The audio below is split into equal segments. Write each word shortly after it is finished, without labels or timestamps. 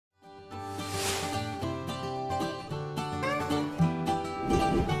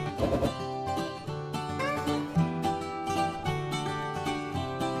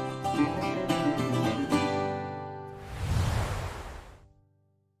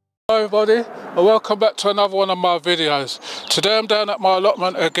everybody, and welcome back to another one of my videos. Today I'm down at my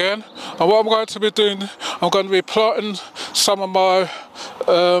allotment again, and what I'm going to be doing, I'm going to be planting some of my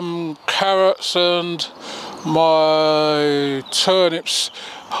carrots and my turnips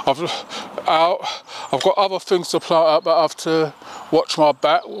out. I've got other things to plant out, but I have to watch my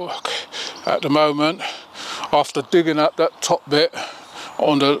back at the moment after digging up that top bit.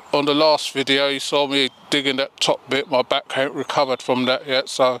 On the last video you saw me digging that top bit. My back ain't recovered from that yet,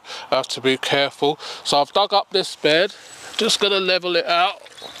 so I have to be careful. So I've dug up this bed, just gonna level it out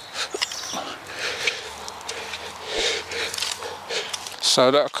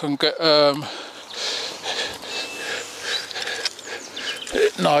so that I can get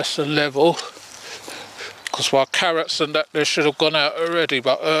it nice and level, because my carrots and that, they should have gone out already,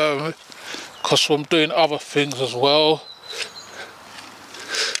 but because I'm doing other things as well.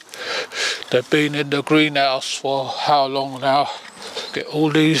 They've been in the greenhouse for how long now? Get all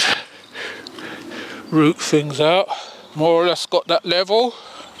these root things out. More or less got that level,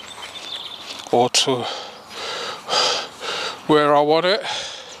 or to where I want it.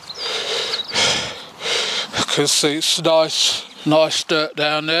 You can see it's nice dirt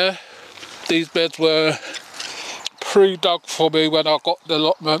down there. These beds were pre-dug for me when I got the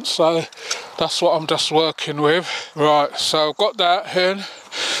allotment, so that's what I'm just working with. Right, so I've got that in.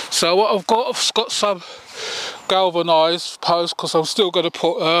 So what I've got some galvanised posts, because I'm still going to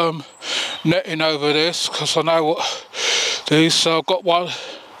put netting over this, because I know what these. So I've got one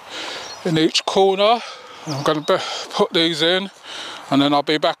in each corner. I'm going to put these in, and then I'll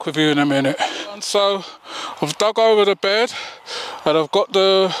be back with you in a minute. And so I've dug over the bed, and I've got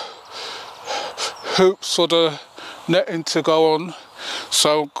the hoops for the netting to go on.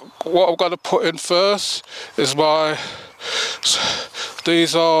 So what I'm going to put in first is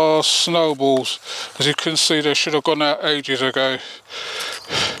these are snowballs. As you can see, they should have gone out ages ago,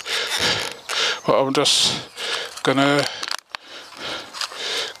 but I'm just gonna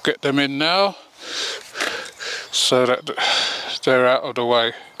get them in now so that they're out of the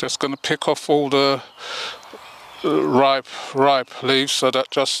way. Just gonna pick off all the ripe leaves so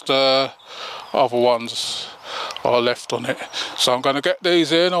that just other ones are left on it. So I'm going to get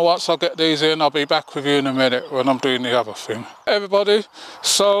these in, and once I get these in, I'll be back with you in a minute when I'm doing the other thing. Everybody,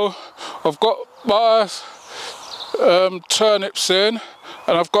 so I've got my turnips in,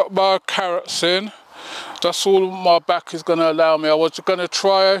 and I've got my carrots in. That's all my back is going to allow me. I was going to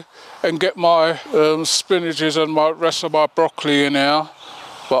try and get my spinaches and my rest of my broccoli in here,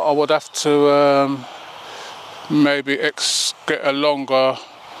 but I would have to maybe get a longer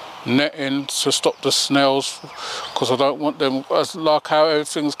netting to stop the snails, because I don't want them, as like how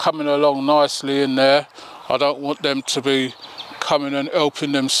everything's coming along nicely in there, I don't want them to be coming and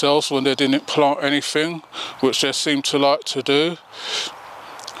helping themselves when they didn't plant anything, which they seem to like to do.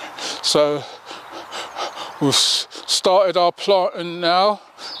 So we've started our planting now.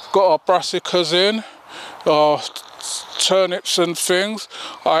 We've got our brassicas in, our turnips and things.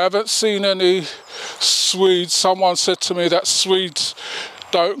 I haven't seen any Swedes. Someone said to me that Swedes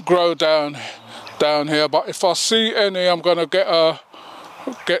don't grow down here, but if I see any, I'm gonna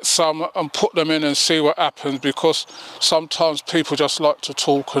get some and put them in and see what happens, because sometimes people just like to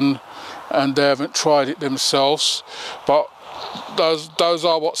talk and they haven't tried it themselves. But those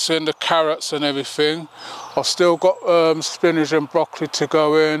are what's in the carrots and everything. I've still got spinach and broccoli to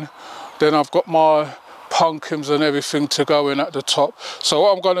go in. Then I've got my pumpkins and everything to go in at the top. So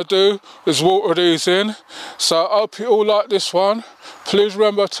what I'm going to do is water these in. So I hope you all like this one. Please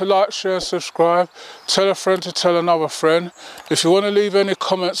remember to like, share, subscribe. Tell a friend to tell another friend. If you want to leave any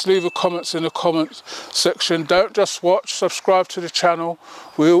comments, leave the comments in the comments section. Don't just watch, subscribe to the channel.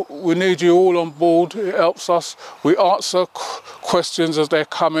 We need you all on board. It helps us. We answer questions as they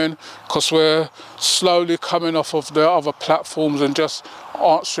come in, because we're slowly coming off of the other platforms and just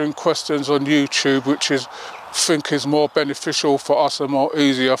answering questions on YouTube, which I think is more beneficial for us and more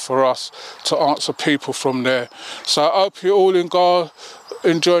easier for us to answer people from there. So I hope you all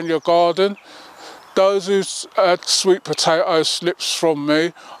enjoying your garden. Those who had sweet potato slips from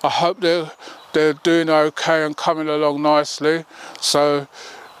me, I hope they're doing okay and coming along nicely. So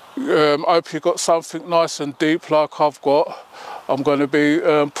I hope you got something nice and deep like I've got. I'm going to be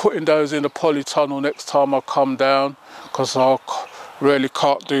putting those in the polytunnel next time I come down, because I really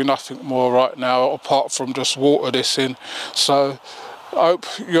can't do nothing more right now apart from just water this in. So I hope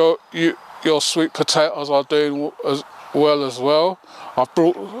your sweet potatoes are doing as well. I've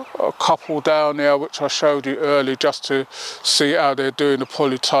brought a couple down there which I showed you earlier, just to see how they're doing the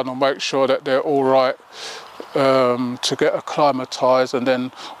polytunnel, make sure that they're all right to get acclimatized. And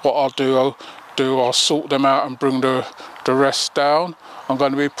then what I'll do, I'll do, I'll sort them out and bring the rest down. I'm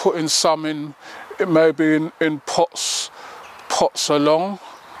going to be putting some in, maybe in pots along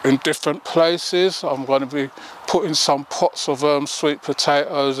in different places. I'm going to be putting some pots of sweet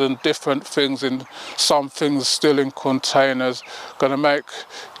potatoes and different things in, some things still in containers. Going to make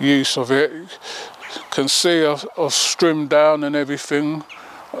use of it. You can see I've trimmed down and everything,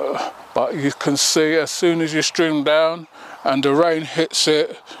 but you can see as soon as you trim down and the rain hits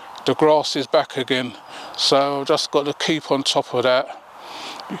it, the grass is back again. So I've just got to keep on top of that.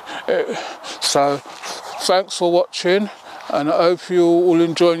 So thanks for watching, and I hope you all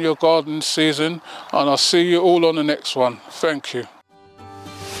enjoy your garden season, and I'll see you all on the next one. Thank you.